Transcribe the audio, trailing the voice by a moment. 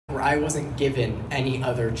where I wasn't given any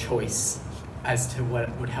other choice as to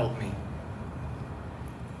what would help me.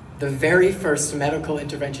 The very first medical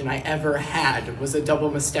intervention I ever had was a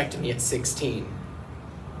double mastectomy at 16.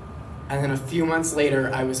 And then a few months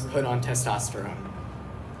later, I was put on testosterone.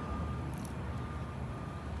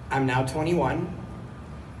 I'm now 21,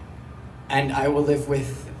 and I will live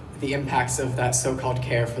with the impacts of that so-called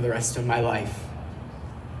care for the rest of my life.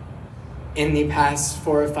 In the past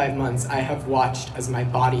 4 or 5 months, I have watched as my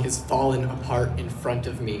body has fallen apart in front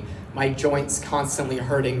of me, my joints constantly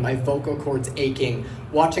hurting, my vocal cords aching,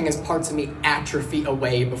 watching as parts of me atrophy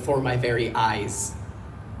away before my very eyes.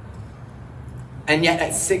 And yet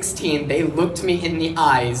at 16, they looked me in the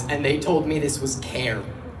eyes and they told me this was care.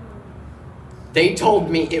 They told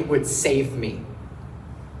me it would save me.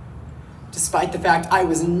 Despite the fact I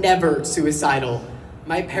was never suicidal,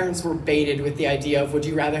 my parents were baited with the idea of, would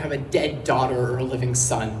you rather have a dead daughter or a living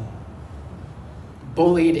son?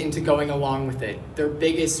 Bullied into going along with it, their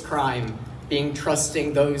biggest crime being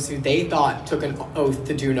trusting those who they thought took an oath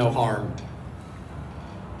to do no harm.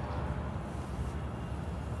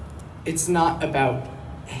 It's not about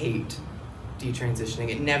hate, detransitioning.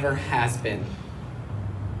 It never has been.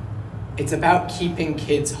 It's about keeping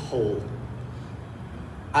kids whole.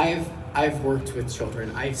 I've worked with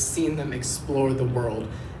children. I've seen them explore the world,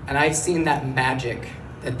 and I've seen that magic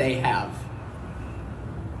that they have.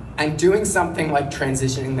 And doing something like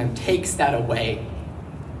transitioning them takes that away.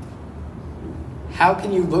 How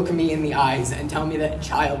can you look me in the eyes and tell me that a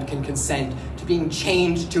child can consent to being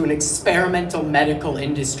chained to an experimental medical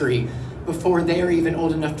industry before they're even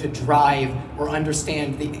old enough to drive or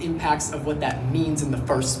understand the impacts of what that means in the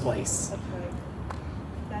first place? That's right.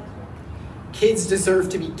 That's right. Kids deserve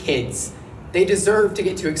to be kids. They deserve to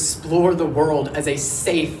get to explore the world as a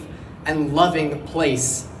safe and loving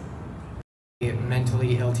place. A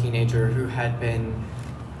mentally ill teenager who had been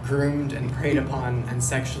groomed and preyed upon and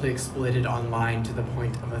sexually exploited online to the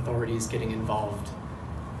point of authorities getting involved.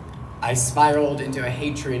 I spiraled into a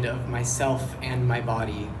hatred of myself and my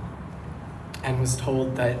body, and was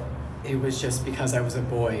told that it was just because I was a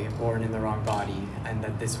boy born in the wrong body and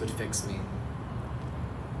that this would fix me.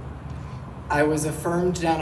 I was affirmed down